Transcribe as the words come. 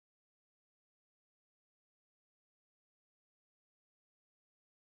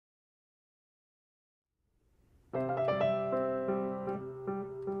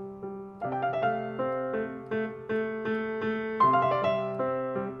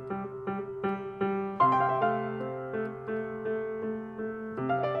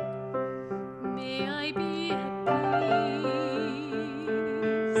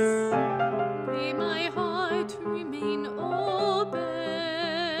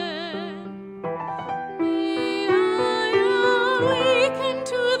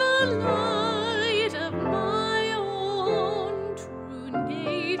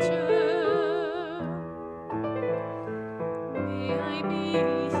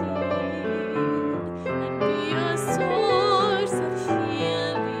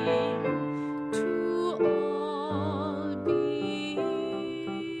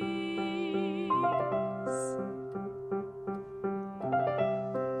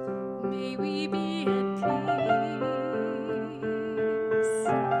May we be at peace.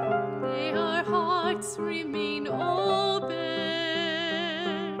 May our hearts remain open.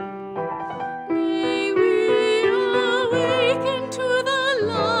 May we awaken to the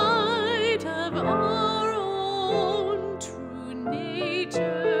light of our own true natures.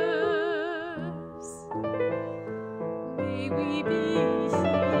 May we be healed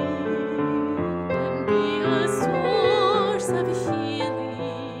and be a source of healing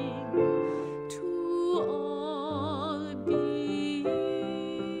to all beings.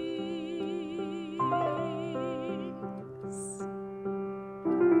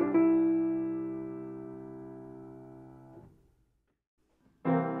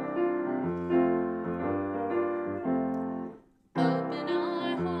 Open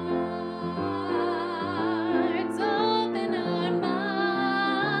our hearts, open our minds,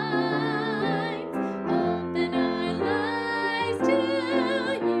 open our lives to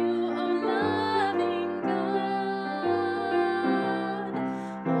you, O loving God.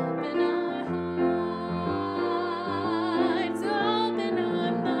 Open our hearts, open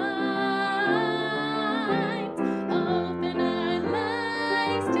our minds, open our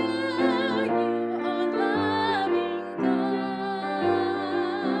lives to you, O loving God.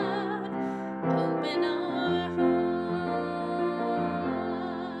 Open our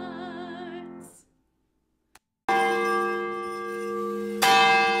hearts.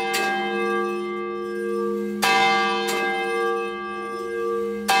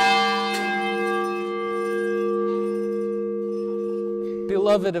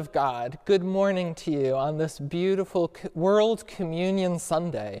 Beloved of God, good morning to you on this beautiful World Communion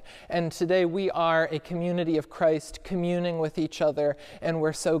Sunday. And today we are a community of Christ communing with each other, and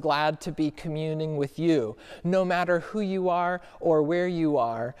we're so glad to be communing with you. No matter who you are or where you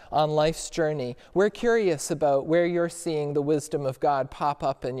are on life's journey, we're curious about where you're seeing the wisdom of God pop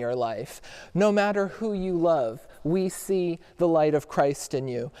up in your life. No matter who you love, we see the light of Christ in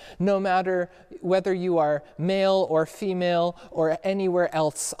you. No matter whether you are male or female or anywhere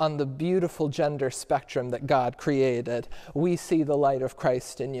else on the beautiful gender spectrum that God created, we see the light of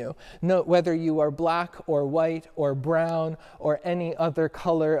Christ in you. No, whether you are black or white or brown or any other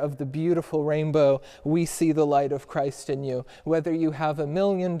color of the beautiful rainbow, we see the light of Christ in you. Whether you have $1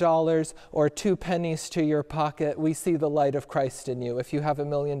 million or 2 pennies to your pocket, we see the light of Christ in you. If you have $1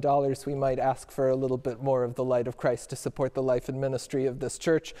 million, we might ask for a little bit more of the light of Christ to support the life and ministry of this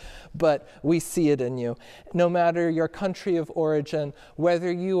church, but we see it in you. No matter your country of origin,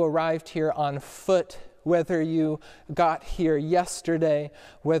 whether you arrived here on foot, whether you got here yesterday,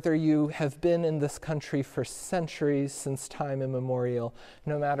 whether you have been in this country for centuries since time immemorial,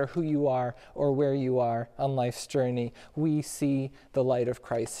 no matter who you are or where you are on life's journey, we see the light of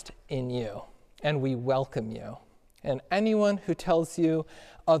Christ in you, and we welcome you. And anyone who tells you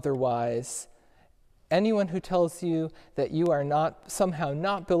otherwise, anyone who tells you that you are not somehow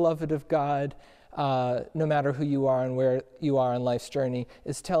not beloved of God, no matter who you are and where you are on life's journey,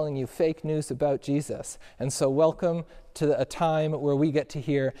 is telling you fake news about Jesus. And so welcome to a time where we get to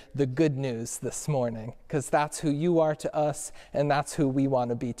hear the good news this morning, because that's who you are to us, and that's who we want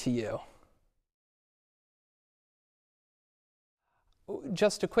to be to you.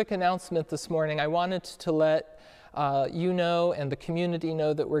 Just a quick announcement this morning. I wanted to let you know and the community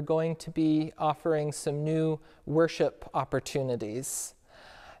know that we're going to be offering some new worship opportunities.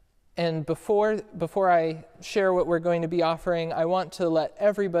 And before I share what we're going to be offering, I want to let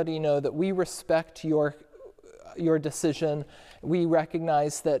everybody know that we respect your decision. We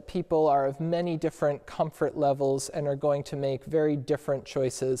recognize that people are of many different comfort levels and are going to make very different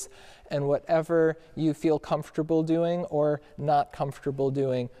choices. And whatever you feel comfortable doing or not comfortable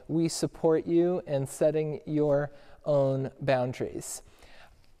doing, we support you in setting your own boundaries.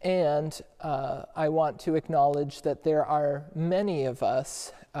 And I want to acknowledge that there are many of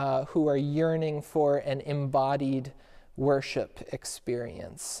us who are yearning for an embodied worship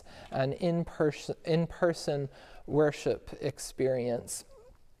experience, an in-person worship experience,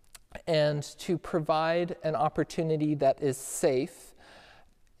 and to provide an opportunity that is safe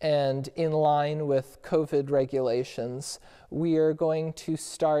and in line with COVID regulations, we are going to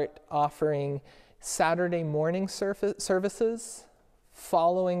start offering Saturday morning services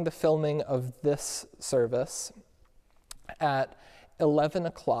following the filming of this service at 11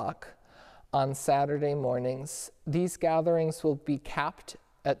 o'clock on Saturday mornings. These gatherings will be capped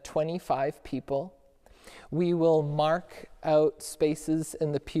at 25 people. We will mark out spaces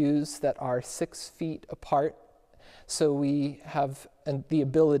in the pews that are 6 feet apart, so we have the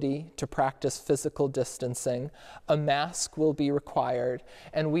ability to practice physical distancing. A mask will be required,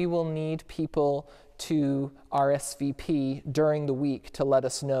 and we will need people to RSVP during the week to let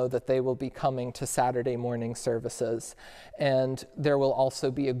us know that they will be coming to Saturday morning services. And there will also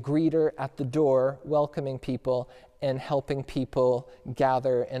be a greeter at the door welcoming people and helping people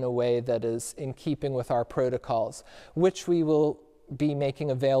gather in a way that is in keeping with our protocols, which we will be making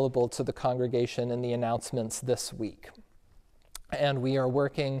available to the congregation in the announcements this week. And we are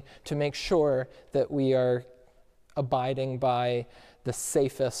working to make sure that we are abiding by the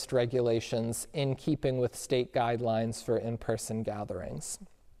safest regulations in keeping with state guidelines for in-person gatherings.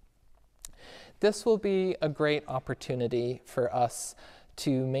 This will be a great opportunity for us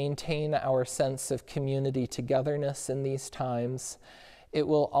to maintain our sense of community togetherness in these times. It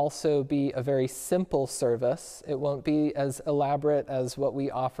will also be a very simple service. It won't be as elaborate as what we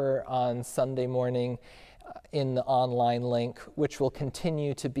offer on Sunday morning in the online link, which will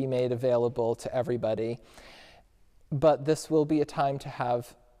continue to be made available to everybody. But this will be a time to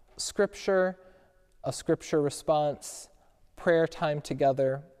have scripture, a scripture response, prayer time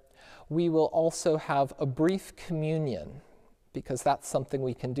together. We will also have a brief communion, because that's something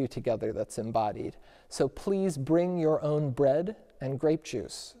we can do together that's embodied. So please bring your own bread and grape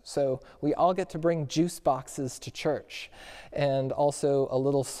juice. So we all get to bring juice boxes to church, and also a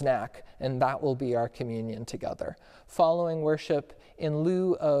little snack, and that will be our communion together. Following worship, in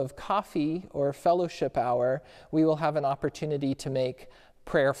lieu of coffee or fellowship hour, we will have an opportunity to make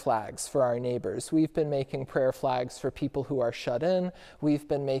prayer flags for our neighbors. We've been making prayer flags for people who are shut in. We've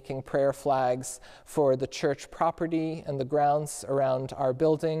been making prayer flags for the church property and the grounds around our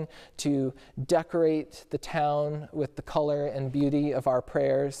building to decorate the town with the color and beauty of our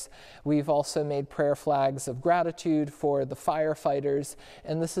prayers. We've also made prayer flags of gratitude for the firefighters,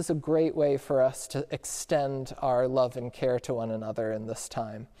 and this is a great way for us to extend our love and care to one another in this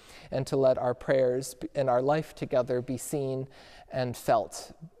time, and to let our prayers and our life together be seen and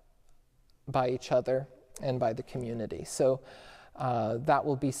felt by each other and by the community. So that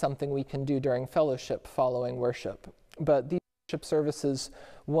will be something we can do during fellowship following worship. But these worship services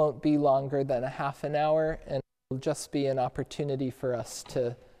won't be longer than a half an hour, and will just be an opportunity for us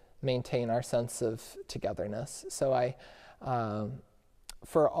to maintain our sense of togetherness. So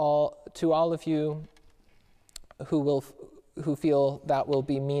to all of you who feel that will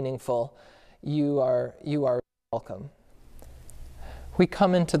be meaningful, you are welcome. We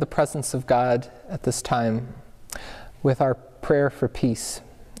come into the presence of God at this time with our prayer for peace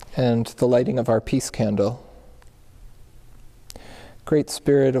and the lighting of our peace candle. Great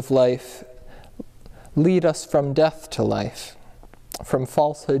Spirit of life, lead us from death to life, from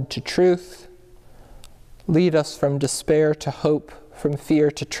falsehood to truth. Lead us from despair to hope, from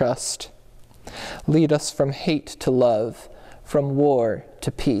fear to trust. Lead us from hate to love, from war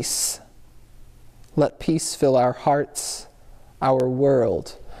to peace. Let peace fill our hearts, our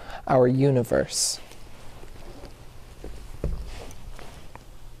world, our universe.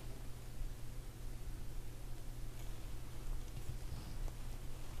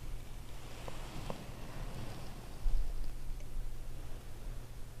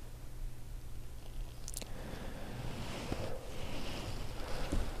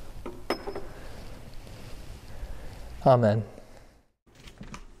 Amen.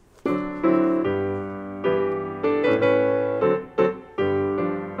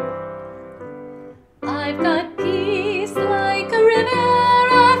 I've got peace like a river.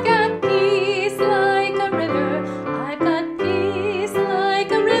 I've got peace like a river. I've got peace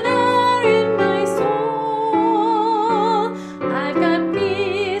like a river in my soul. I've got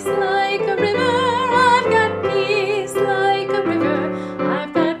peace like a river. I've got peace like a river.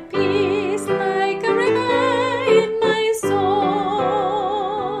 I've got peace like a river in my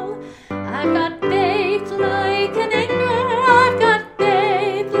soul. I've got faith like an anchor. I've got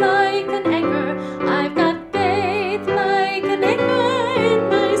faith like an anchor. I've got faith like an anchor in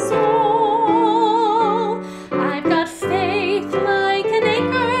my soul. I've got faith like an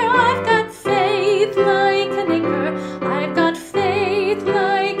anchor. I've got faith like an anchor. I've got faith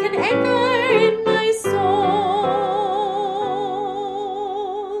like an anchor in my soul.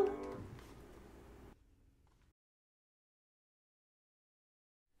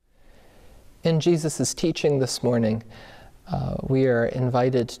 In Jesus' teaching this morning, we are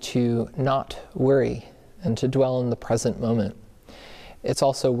invited to not worry and to dwell in the present moment. It's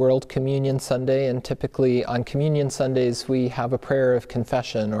also World Communion Sunday, and typically on Communion Sundays we have a prayer of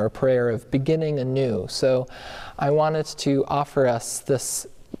confession or a prayer of beginning anew. So I wanted to offer us this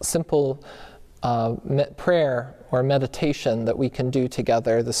simple prayer or meditation that we can do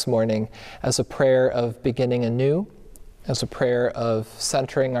together this morning as a prayer of beginning anew, as a prayer of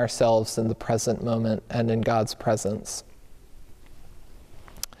centering ourselves in the present moment and in God's presence.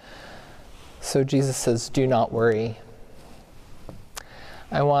 So Jesus says, do not worry.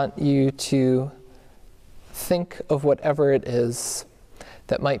 I want you to think of whatever it is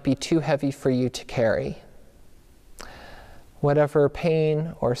that might be too heavy for you to carry. Whatever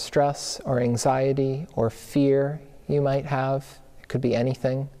pain or stress or anxiety or fear you might have, it could be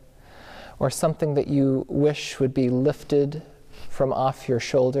anything, or something that you wish would be lifted from off your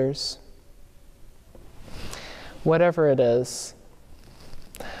shoulders. Whatever it is,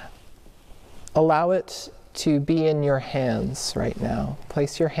 allow it to be in your hands right now.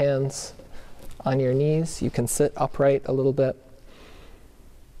 Place your hands on your knees. You can sit upright a little bit.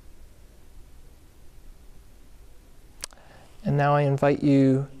 And now I invite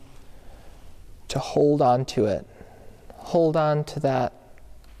you to hold on to it. Hold on to that,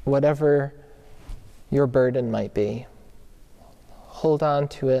 whatever your burden might be. Hold on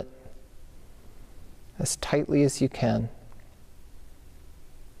to it as tightly as you can.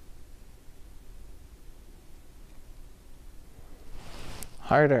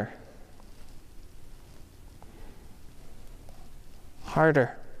 Harder.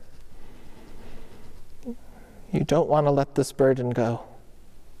 Harder. You don't want to let this burden go.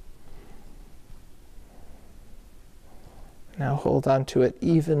 Now hold on to it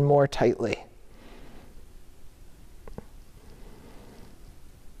even more tightly.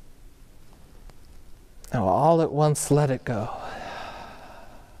 Now all at once let it go.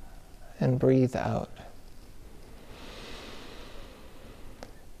 And breathe out.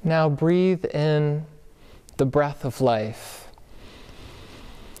 Now breathe in the breath of life.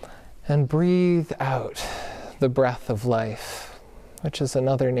 And breathe out the breath of life, which is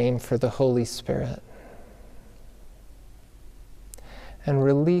another name for the Holy Spirit. And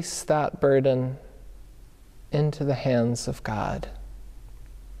release that burden into the hands of God,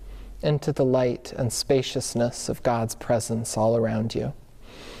 into the light and spaciousness of God's presence all around you.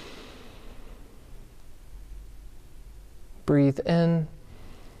 Breathe in,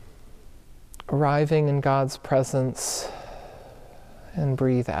 arriving in God's presence, and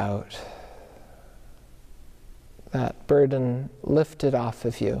breathe out. That burden lifted off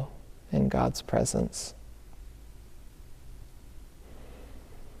of you in God's presence.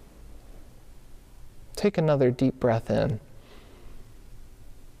 Take another deep breath in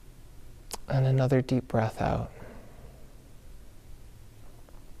and another deep breath out.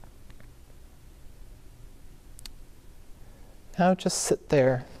 Now just sit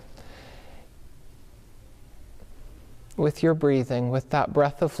there with your breathing, with that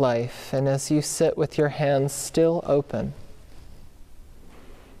breath of life, and as you sit with your hands still open,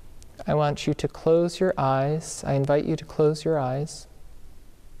 I want you to close your eyes. I invite you to close your eyes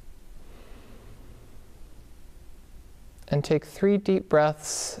and take 3 deep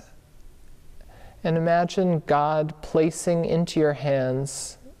breaths and imagine God placing into your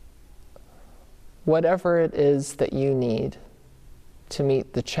hands whatever it is that you need to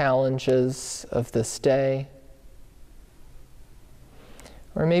meet the challenges of this day.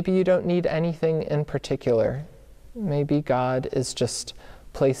 Or maybe you don't need anything in particular. Maybe God is just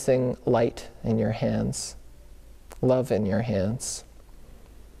placing light in your hands, love in your hands.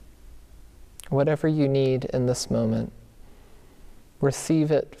 Whatever you need in this moment,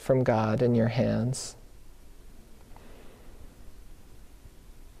 receive it from God in your hands.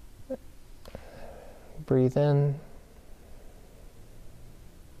 Breathe in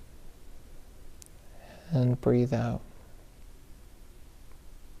and breathe out.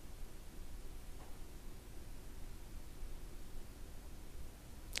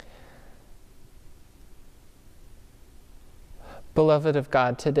 Beloved of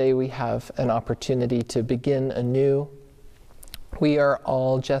God, today we have an opportunity to begin anew. We are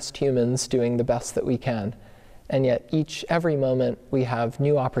all just humans doing the best that we can, and yet every moment we have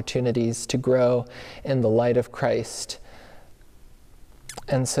new opportunities to grow in the light of Christ.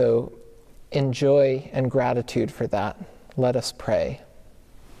 And so, in joy and gratitude for that, let us pray.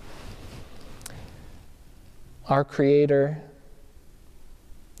 Our Creator,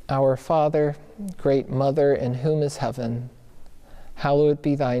 our Father, great Mother, in whom is heaven, hallowed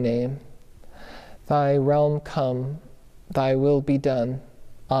be thy name. Thy realm come, thy will be done,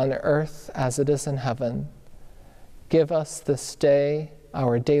 on earth as it is in heaven. Give us this day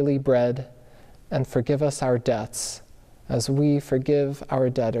our daily bread, and forgive us our debts, as we forgive our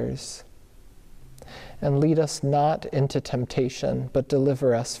debtors. And lead us not into temptation, but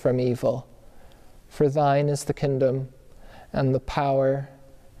deliver us from evil. For thine is the kingdom, and the power,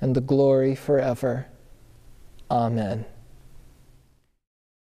 and the glory forever. Amen.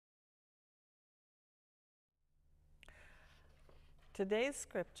 Today's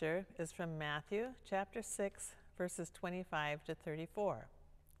scripture is from Matthew chapter 6, verses 25 to 34.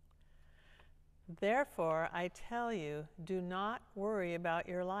 Therefore, I tell you, do not worry about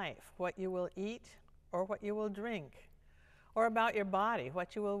your life, what you will eat or what you will drink, or about your body,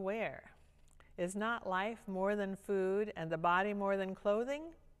 what you will wear. Is not life more than food, and the body more than clothing?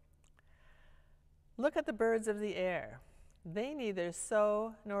 Look at the birds of the air. They neither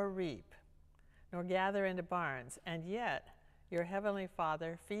sow nor reap, nor gather into barns, and yet your heavenly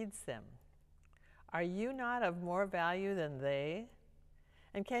Father feeds them. Are you not of more value than they?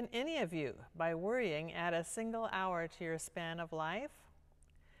 And can any of you, by worrying, add a single hour to your span of life?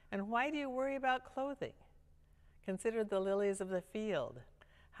 And why do you worry about clothing? Consider the lilies of the field,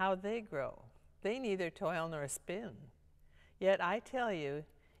 how they grow. They neither toil nor spin. Yet I tell you,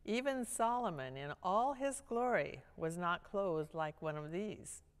 even Solomon in all his glory was not clothed like one of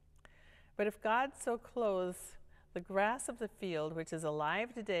these. But if God so clothes the grass of the field, which is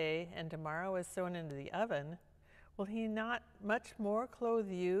alive today and tomorrow is thrown into the oven, will he not much more clothe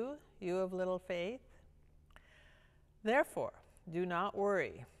you, you of little faith? Therefore, do not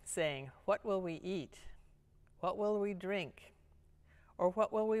worry, saying, what will we eat? What will we drink? Or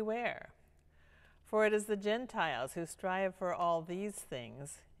what will we wear? For it is the Gentiles who strive for all these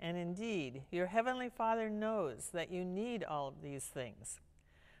things, and indeed, your heavenly Father knows that you need all of these things.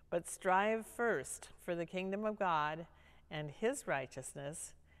 But strive first for the kingdom of God and his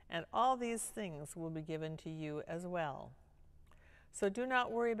righteousness, and all these things will be given to you as well. So do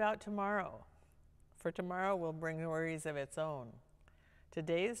not worry about tomorrow, for tomorrow will bring worries of its own.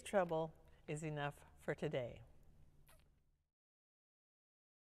 Today's trouble is enough for today.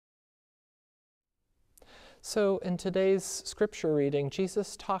 So in today's scripture reading,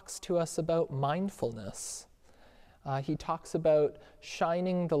 Jesus talks to us about mindfulness. He talks about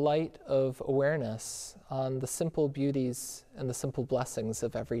shining the light of awareness on the simple beauties and the simple blessings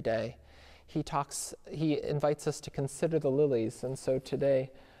of every day. He invites us to consider the lilies, and so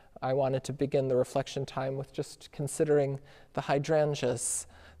today I wanted to begin the reflection time with just considering the hydrangeas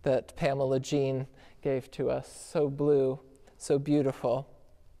that Pamela Jean gave to us. So blue, so beautiful.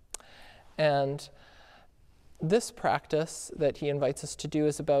 And this practice that he invites us to do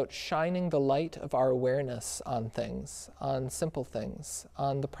is about shining the light of our awareness on things, on simple things,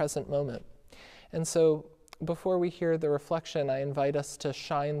 on the present moment. And so before we hear the reflection, I invite us to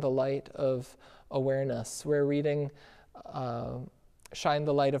shine the light of awareness. We're reading Shine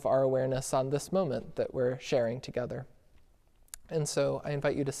the Light of Our Awareness on this moment that we're sharing together. And so I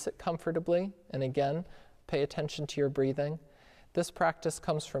invite you to sit comfortably, and again, pay attention to your breathing. This practice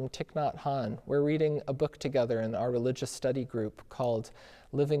comes from Thich Nhat Hanh. We're reading a book together in our religious study group called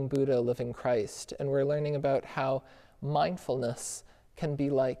Living Buddha, Living Christ, and we're learning about how mindfulness can be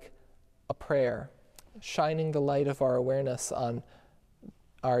like a prayer, shining the light of our awareness on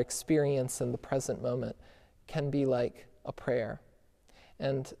our experience in the present moment can be like a prayer.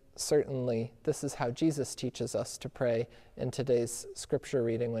 And certainly this is how Jesus teaches us to pray in today's scripture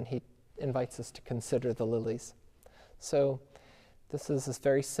reading when he invites us to consider the lilies. So this is a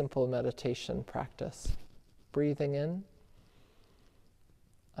very simple meditation practice. Breathing in,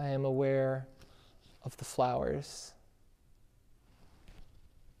 I am aware of the flowers.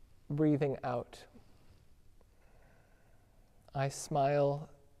 Breathing out, I smile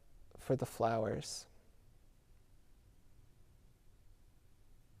for the flowers.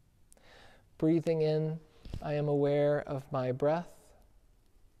 Breathing in, I am aware of my breath.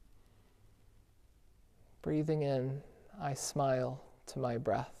 Breathing in, I smile to my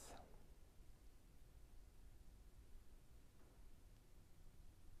breath.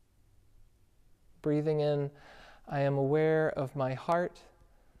 Breathing in, I am aware of my heart.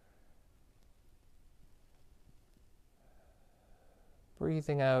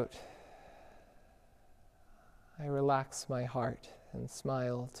 Breathing out, I relax my heart and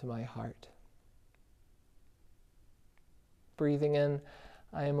smile to my heart. Breathing in,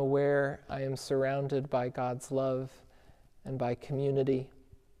 I am aware I am surrounded by God's love and by community.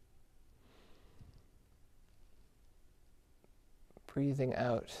 Breathing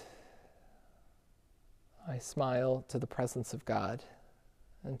out, I smile to the presence of God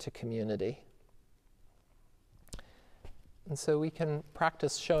and to community. And so we can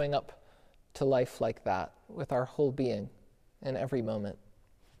practice showing up to life like that with our whole being in every moment.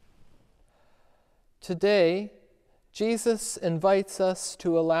 Today, Jesus invites us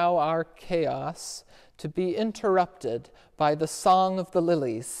to allow our chaos to be interrupted by the song of the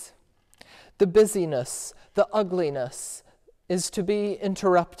lilies. The busyness, the ugliness is to be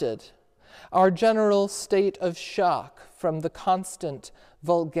interrupted. Our general state of shock from the constant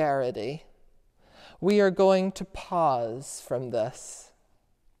vulgarity. We are going to pause from this.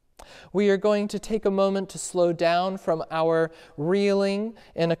 We are going to take a moment to slow down from our reeling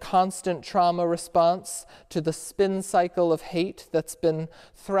in a constant trauma response to the spin cycle of hate that's been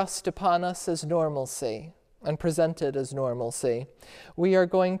thrust upon us as normalcy and presented as normalcy. We are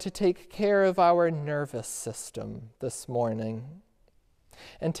going to take care of our nervous system this morning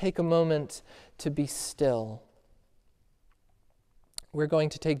and take a moment to be still. We're going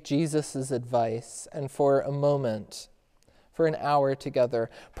to take Jesus' advice and for a moment, for an hour together,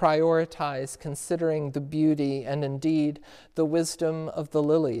 prioritize considering the beauty and indeed the wisdom of the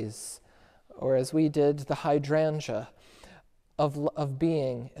lilies, or as we did, the hydrangea of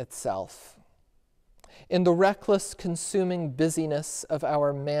being itself. In the reckless, consuming busyness of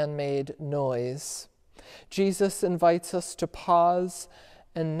our man-made noise, Jesus invites us to pause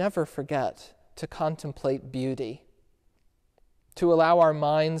and never forget to contemplate beauty, to allow our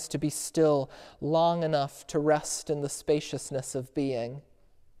minds to be still long enough to rest in the spaciousness of being,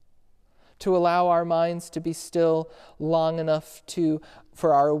 to allow our minds to be still long enough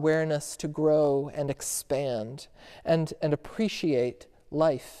for our awareness to grow and expand and appreciate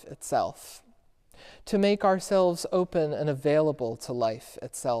life itself, to make ourselves open and available to life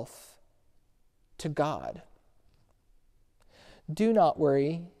itself, to God. Do not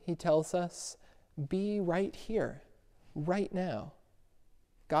worry, he tells us. Be right here, right now.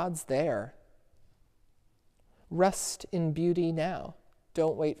 God's there. Rest in beauty now.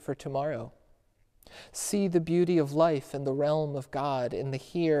 Don't wait for tomorrow. See the beauty of life in the realm of God, in the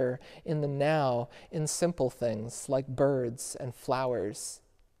here, in the now, in simple things like birds and flowers,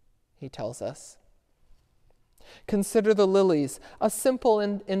 he tells us. Consider the lilies, a simple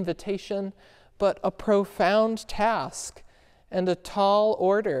invitation, but a profound task and a tall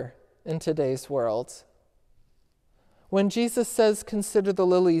order in today's world. When Jesus says, consider the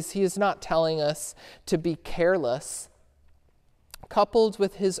lilies, he is not telling us to be careless. Coupled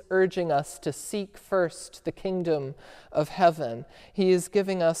with his urging us to seek first the kingdom of heaven, he is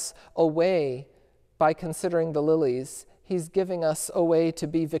giving us a way, by considering the lilies, he's giving us a way to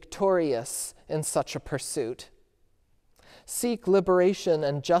be victorious in such a pursuit. Seek liberation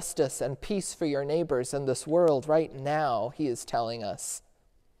and justice and peace for your neighbors in this world right now, he is telling us.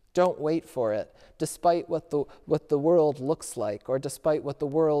 Don't wait for it, despite what the world looks like, or despite what the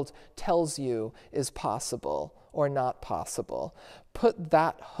world tells you is possible or not possible. Put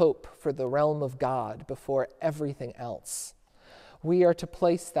that hope for the realm of God before everything else. We are to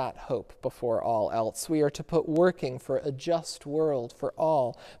place that hope before all else. We are to put working for a just world for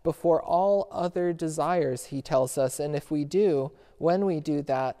all before all other desires, he tells us. And if we do, when we do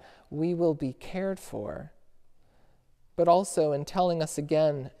that, we will be cared for. But also in telling us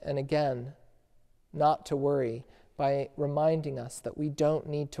again and again not to worry, by reminding us that we don't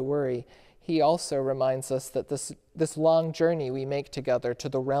need to worry, he also reminds us that this long journey we make together to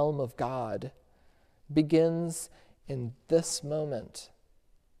the realm of God begins in this moment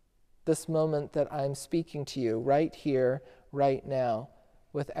that I'm speaking to you right here, right now,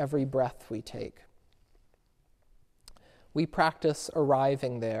 with every breath we take. We practice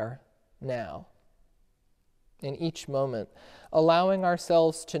arriving there now, in each moment, allowing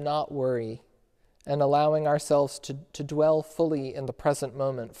ourselves to not worry and allowing ourselves to dwell fully in the present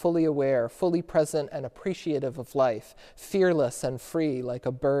moment, fully aware, fully present and appreciative of life, fearless and free like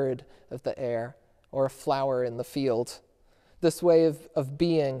a bird of the air or a flower in the field. This way of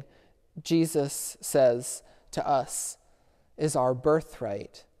being, Jesus says to us, is our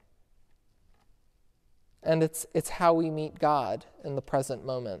birthright. And it's how we meet God in the present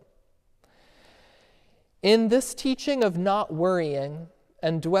moment. In this teaching of not worrying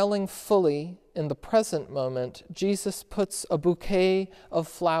and dwelling fully in the present moment, Jesus puts a bouquet of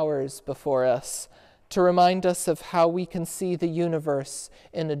flowers before us to remind us of how we can see the universe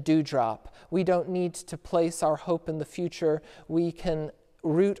in a dewdrop. We don't need to place our hope in the future. We can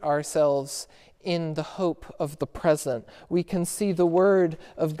root ourselves in the hope of the present. We can see the Word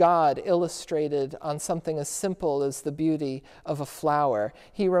of God illustrated on something as simple as the beauty of a flower.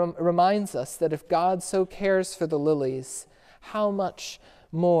 He reminds us that if God so cares for the lilies, how much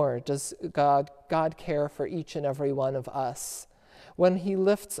more does God care for each and every one of us? When he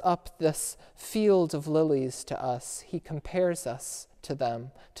lifts up this field of lilies to us, he compares us to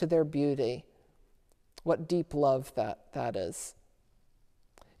them, to their beauty. What deep love that is.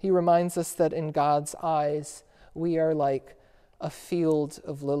 He reminds us that in God's eyes, we are like a field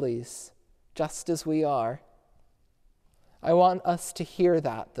of lilies, just as we are. I want us to hear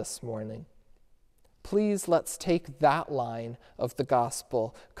that this morning. Please let's take that line of the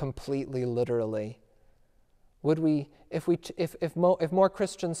gospel completely literally. Would we, if more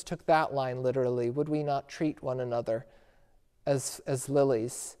Christians took that line literally, would we not treat one another as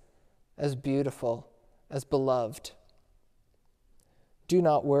lilies as beautiful, as beloved. Do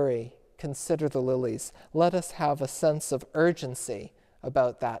not worry. Consider the lilies. Let us have a sense of urgency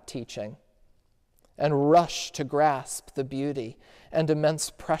about that teaching and rush to grasp the beauty and immense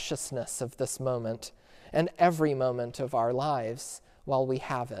preciousness of this moment and every moment of our lives while we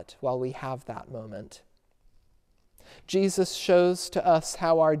have it, while we have that moment. Jesus shows to us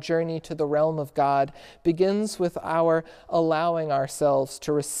how our journey to the realm of God begins with our allowing ourselves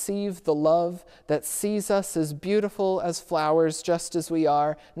to receive the love that sees us as beautiful as flowers just as we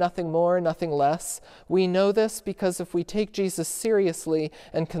are, nothing more, nothing less. We know this because if we take Jesus seriously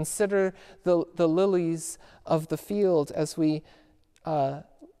and consider the lilies of the field as we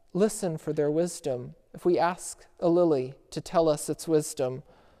listen for their wisdom, if we ask a lily to tell us its wisdom,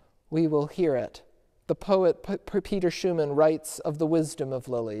 we will hear it. The poet Peter Schumann writes of the wisdom of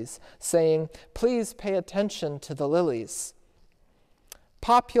lilies, saying, "Please pay attention to the lilies.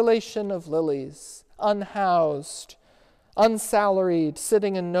 Population of lilies, unhoused, unsalaried,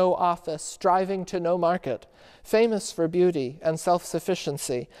 sitting in no office, driving to no market, famous for beauty and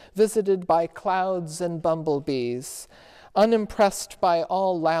self-sufficiency, visited by clouds and bumblebees, unimpressed by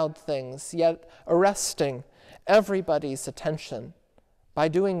all loud things, yet arresting everybody's attention by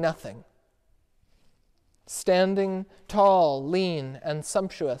doing nothing. Standing tall, lean, and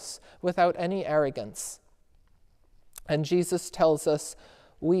sumptuous without any arrogance." And Jesus tells us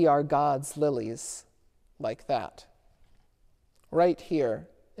we are God's lilies like that. Right here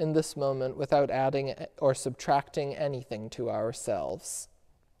in this moment without adding or subtracting anything to ourselves.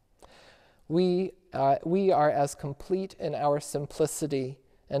 We are as complete in our simplicity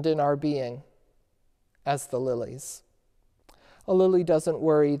and in our being as the lilies. A lily doesn't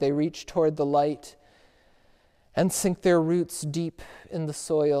worry. They reach toward the light and sink their roots deep in the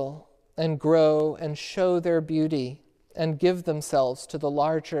soil and grow and show their beauty and give themselves to the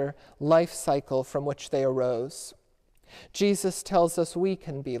larger life cycle from which they arose. Jesus tells us we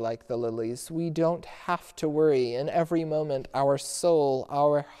can be like the lilies. We don't have to worry. In every moment, our soul,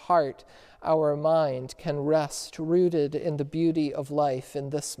 our heart, our mind can rest rooted in the beauty of life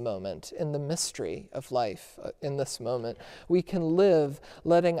in this moment, in the mystery of life in this moment. We can live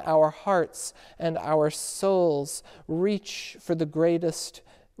letting our hearts and our souls reaching for the greatest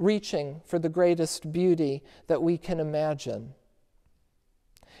beauty that we can imagine.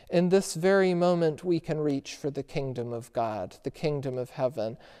 In this very moment, we can reach for the kingdom of God, the kingdom of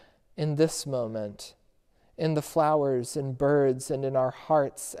heaven. In this moment, in the flowers and birds and in our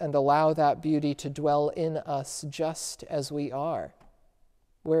hearts, and allow that beauty to dwell in us just as we are.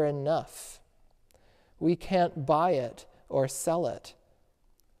 We're enough. We can't buy it or sell it.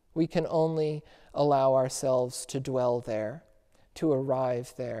 We can only allow ourselves to dwell there, to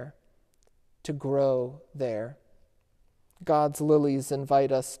arrive there, to grow there. God's lilies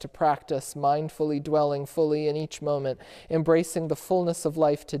invite us to practice mindfully dwelling fully in each moment, embracing the fullness of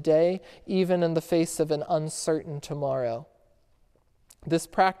life today, even in the face of an uncertain tomorrow. This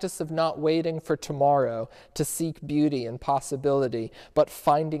practice of not waiting for tomorrow to seek beauty and possibility, but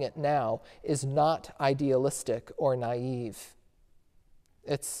finding it now, is not idealistic or naive.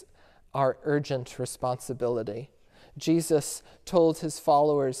 It's our urgent responsibility. Jesus told his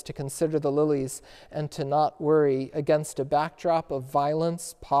followers to consider the lilies and to not worry against a backdrop of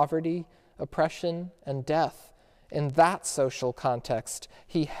violence, poverty, oppression, and death. In that social context,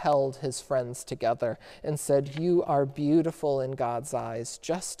 he held his friends together and said, "You are beautiful in God's eyes,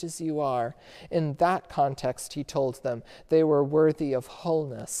 just as you are." In that context, he told them they were worthy of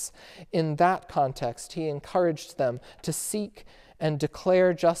wholeness. In that context, he encouraged them to seek and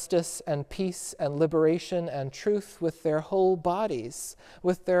declare justice and peace and liberation and truth with their whole bodies,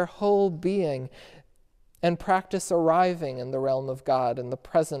 with their whole being, and practice arriving in the realm of God in the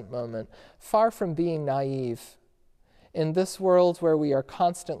present moment, far from being naive. In this world where we are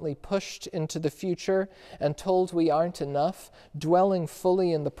constantly pushed into the future and told we aren't enough, dwelling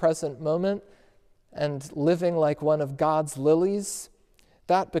fully in the present moment and living like one of God's lilies,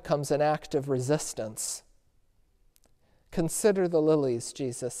 that becomes an act of resistance. Consider the lilies,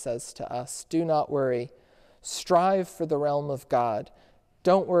 Jesus says to us. Do not worry. Strive for the realm of God.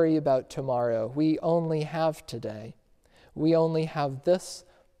 Don't worry about tomorrow. We only have today. We only have this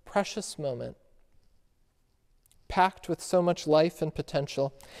precious moment, packed with so much life and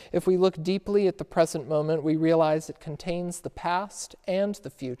potential. If we look deeply at the present moment, we realize it contains the past and the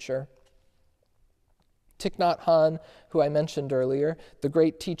future. Thich Nhat Hanh, who I mentioned earlier, the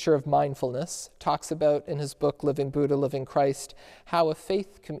great teacher of mindfulness, talks about in his book, Living Buddha, Living Christ, how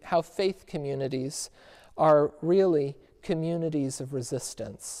faith communities are really communities of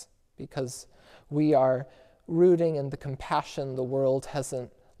resistance, because we are rooting in the compassion the world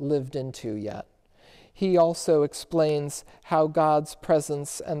hasn't lived into yet. He also explains how God's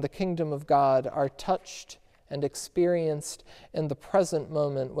presence and the kingdom of God are touched and experienced in the present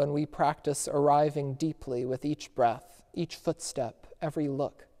moment when we practice arriving deeply with each breath, each footstep, every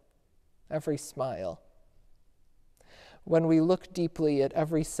look, every smile. When we look deeply at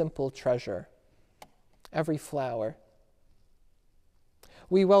every simple treasure, every flower.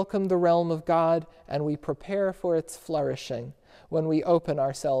 We welcome the realm of God and we prepare for its flourishing when we open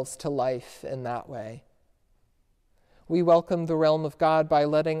ourselves to life in that way. We welcome the realm of God by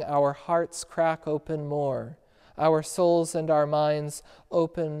letting our hearts crack open more, our souls and our minds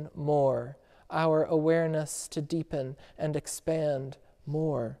open more, our awareness to deepen and expand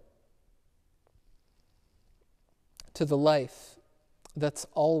more to the life that's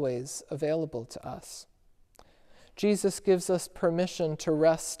always available to us. Jesus gives us permission to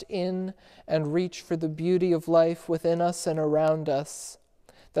rest in and reach for the beauty of life within us and around us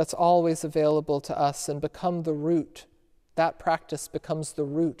that's always available to us and become the root. That practice becomes the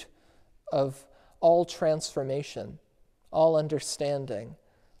root of all transformation, all understanding,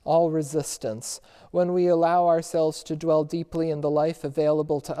 all resistance. When we allow ourselves to dwell deeply in the life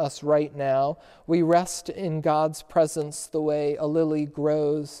available to us right now, we rest in God's presence the way a lily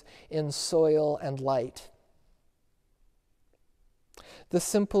grows in soil and light. The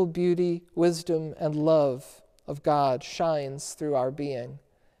simple beauty, wisdom, and love of God shines through our being.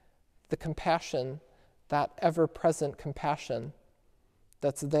 The compassion, that ever-present compassion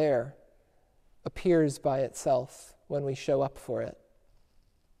that's there, appears by itself when we show up for it.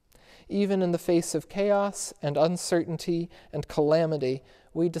 Even in the face of chaos and uncertainty and calamity,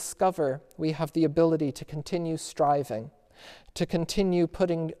 we discover we have the ability to continue striving, to continue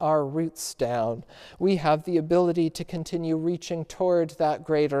putting our roots down. We have the ability to continue reaching toward that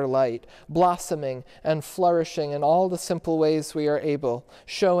greater light, blossoming and flourishing in all the simple ways we are able,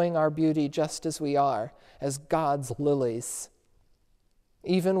 showing our beauty just as we are, as God's lilies.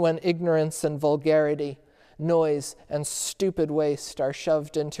 Even when ignorance and vulgarity, noise and stupid waste are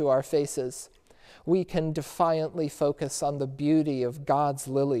shoved into our faces, we can defiantly focus on the beauty of God's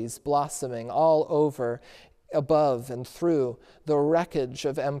lilies blossoming all over, above and through the wreckage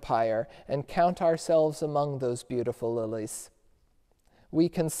of empire and count ourselves among those beautiful lilies. We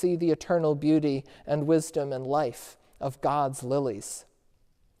can see the eternal beauty and wisdom and life of God's lilies.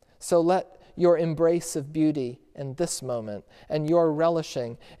 So let your embrace of beauty in this moment and your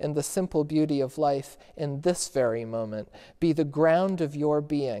relishing in the simple beauty of life in this very moment be the ground of your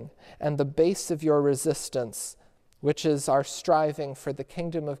being and the base of your resistance, which is our striving for the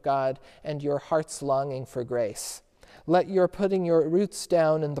kingdom of God and your heart's longing for grace. Let your putting your roots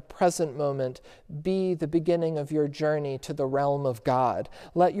down in the present moment be the beginning of your journey to the realm of God.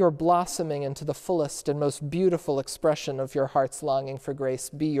 Let your blossoming into the fullest and most beautiful expression of your heart's longing for grace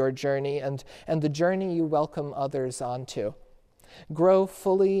be your journey and the journey you welcome others onto. Grow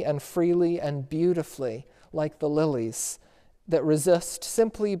fully and freely and beautifully like the lilies that resist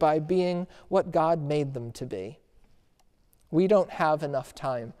simply by being what God made them to be. We don't have enough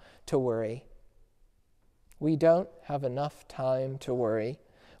time to worry. We don't have enough time to worry.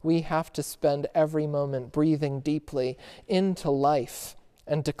 We have to spend every moment breathing deeply into life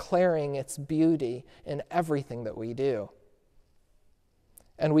and declaring its beauty in everything that we do.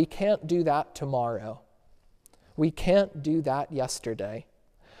 And we can't do that tomorrow. We can't do that yesterday.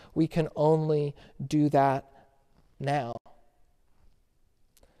 We can only do that now.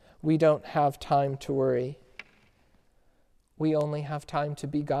 We don't have time to worry. We only have time to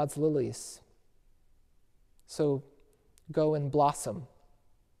be God's lilies. So go and blossom.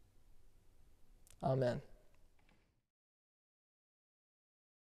 Amen.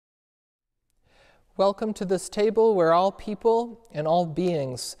 Welcome to this table where all people and all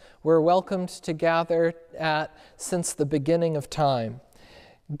beings were welcomed to gather at since the beginning of time.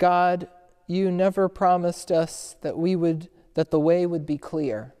 God, you never promised us that the way would be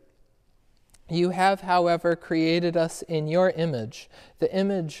clear. You have, however, created us in your image, the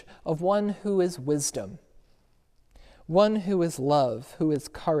image of one who is wisdom, one who is love, who is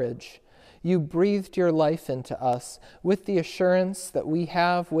courage. You breathed your life into us with the assurance that we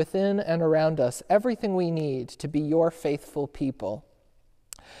have within and around us everything we need to be your faithful people.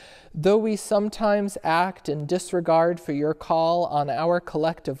 Though we sometimes act in disregard for your call on our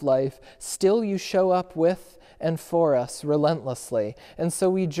collective life, still you show up with and for us relentlessly. And so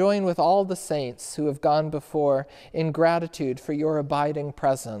we join with all the saints who have gone before in gratitude for your abiding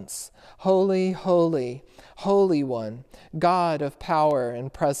presence. Holy, holy, Holy One, God of power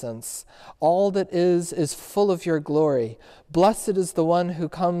and presence, all that is full of your glory. Blessed is the one who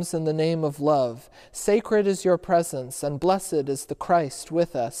comes in the name of love. Sacred is your presence, and blessed is the Christ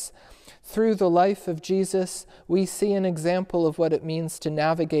with us. Through the life of Jesus, we see an example of what it means to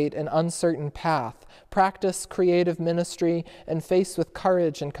navigate an uncertain path, practice creative ministry, and face with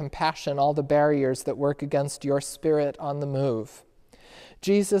courage and compassion all the barriers that work against your spirit on the move.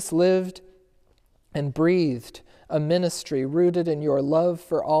 Jesus lived and breathed a ministry rooted in your love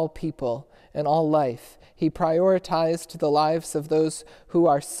for all people and all life. He prioritized the lives of those who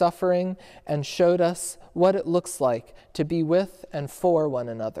are suffering and showed us what it looks like to be with and for one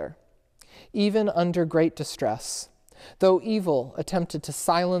another. Even under great distress, though evil attempted to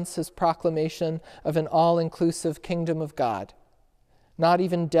silence his proclamation of an all-inclusive kingdom of God, not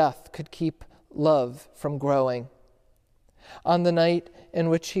even death could keep love from growing. On the night in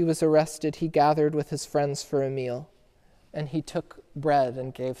which he was arrested, he gathered with his friends for a meal, and he took bread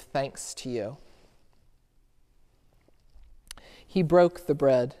and gave thanks to you. He broke the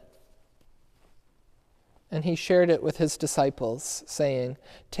bread, and he shared it with his disciples, saying,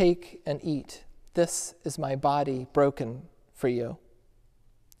 "Take and eat. This is my body broken for you.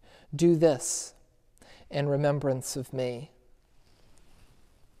 Do this in remembrance of me."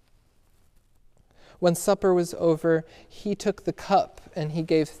 When supper was over, he took the cup and he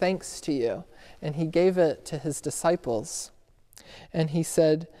gave thanks to you, and he gave it to his disciples. And he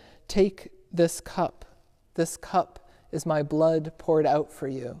said, "Take this cup. This cup is my blood poured out for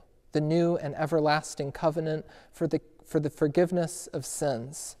you, the new and everlasting covenant for the forgiveness of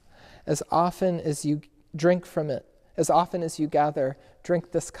sins. As often as you drink from it, as often as you gather,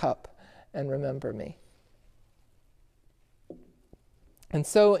 drink this cup and remember me." And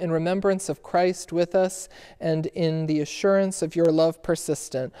so, in remembrance of Christ with us and in the assurance of your love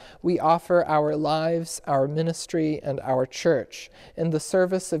persistent, we offer our lives, our ministry, and our church in the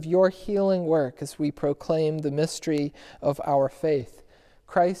service of your healing work as we proclaim the mystery of our faith.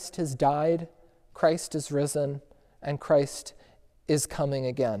 Christ has died, Christ is risen, and Christ is coming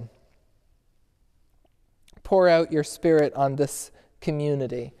again. Pour out your Spirit on this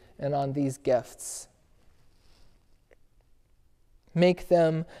community and on these gifts. Make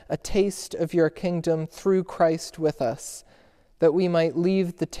them a taste of your kingdom through Christ with us, that we might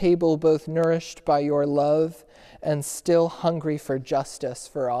leave the table both nourished by your love and still hungry for justice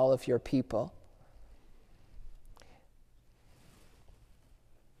for all of your people.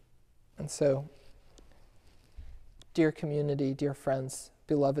 And so, dear community, dear friends,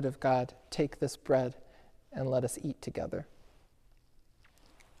 beloved of God, take this bread and let us eat together.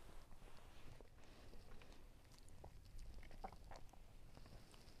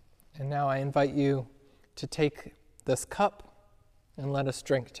 And now I invite you to take this cup and let us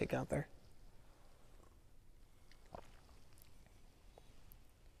drink together.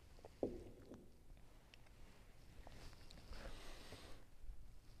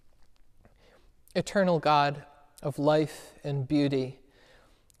 Eternal God of life and beauty,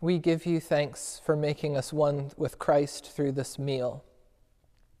 we give you thanks for making us one with Christ through this meal.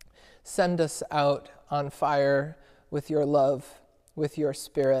 Send us out on fire with your love, with your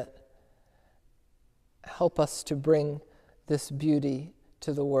Spirit. Help us to bring this beauty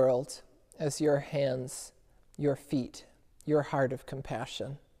to the world as your hands, your feet, your heart of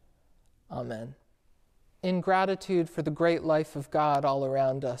compassion. Amen. In gratitude for the great life of God all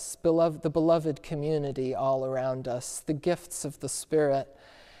around us, the beloved community all around us, the gifts of the Spirit,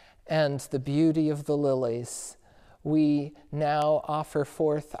 and the beauty of the lilies, we now offer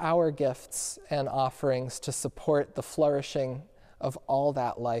forth our gifts and offerings to support the flourishing of all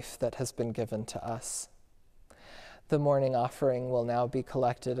that life that has been given to us. The morning offering will now be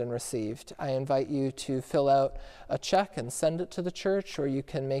collected and received. I invite you to fill out a check and send it to the church, or you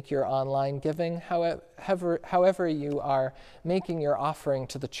can make your online giving. However you are making your offering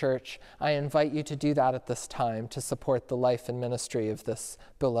to the church, I invite you to do that at this time to support the life and ministry of this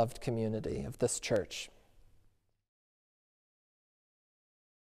beloved community, of this church.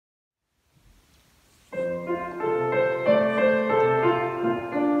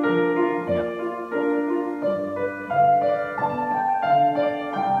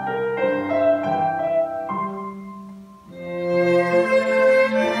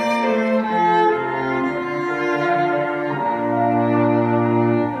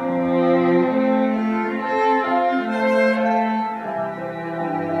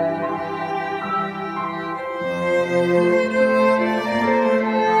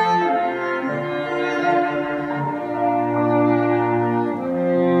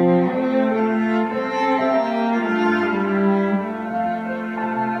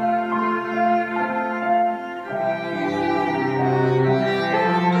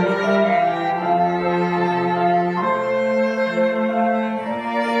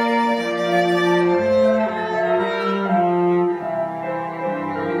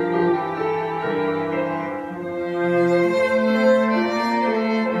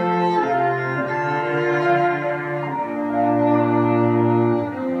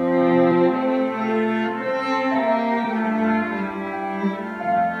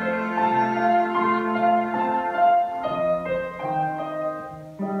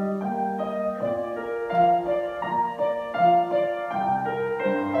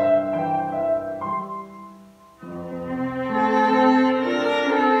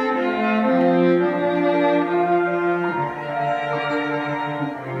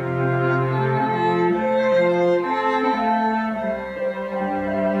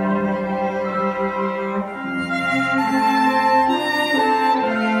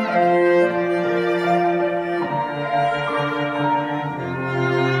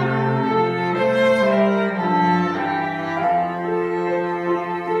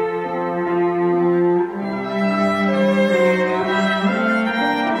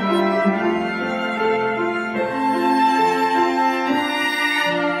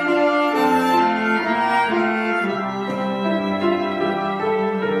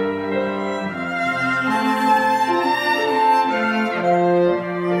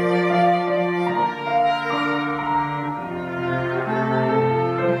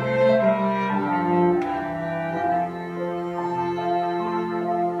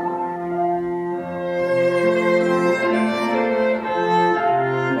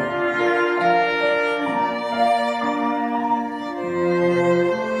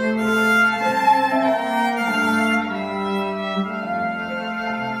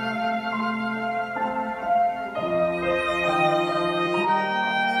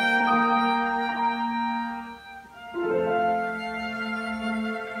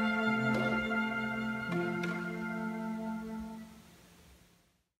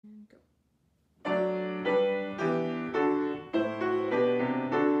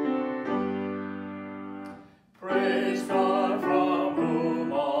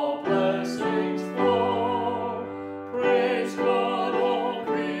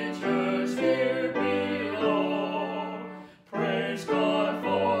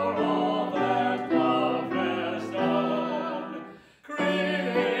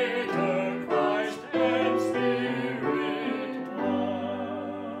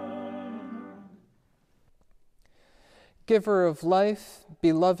 Giver of life,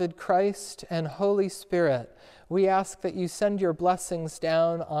 beloved Christ, and Holy Spirit, we ask that you send your blessings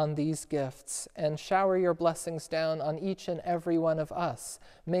down on these gifts and shower your blessings down on each and every one of us.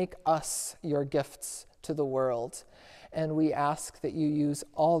 Make us your gifts to the world. And we ask that you use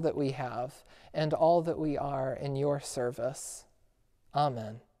all that we have and all that we are in your service.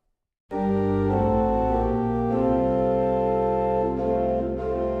 Amen.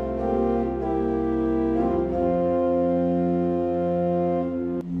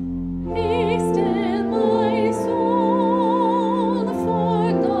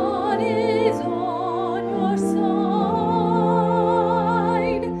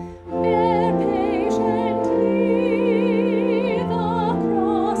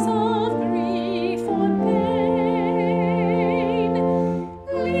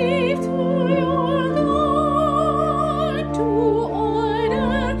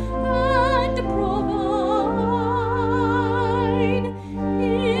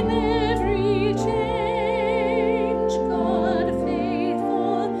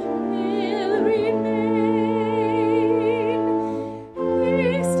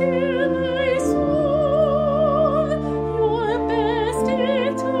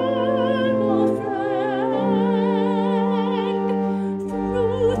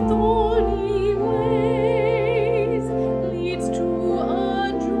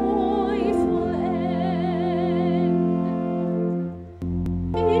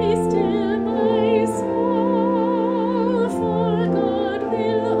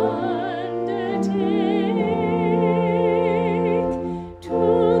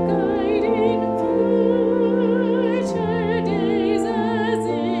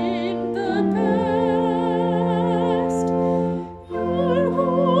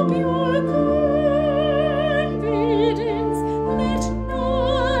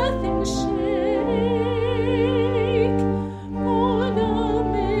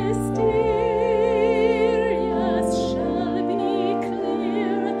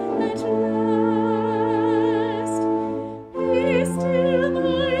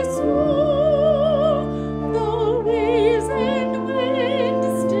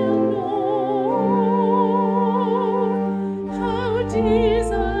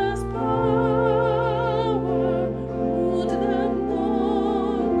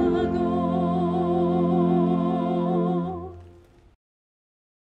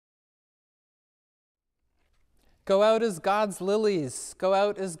 Go out as God's lilies, go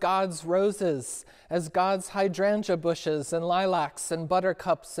out as God's roses, as God's hydrangea bushes and lilacs and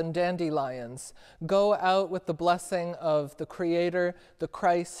buttercups and dandelions. Go out with the blessing of the Creator, the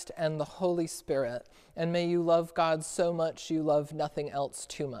Christ, and the Holy Spirit. And may you love God so much you love nothing else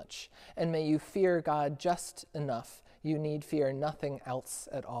too much. And may you fear God just enough. You need fear nothing else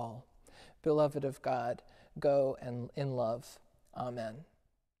at all. Beloved of God, go and in love. Amen.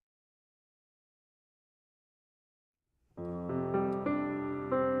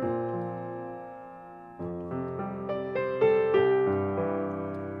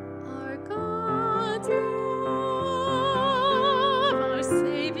 Our God's love, our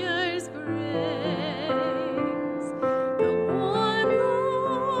Savior's grace, the warm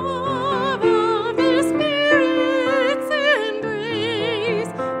love of His Spirit's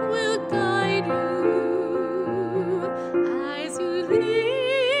embrace will guide you as you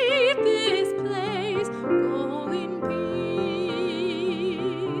leave this place. Go in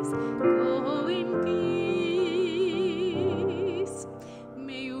peace, go in peace.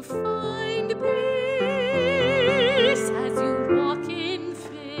 May you find peace as you walk in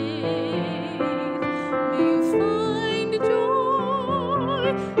faith. May you find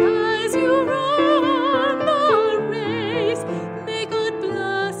joy as you run the race. May God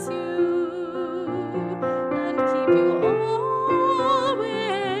bless you and keep you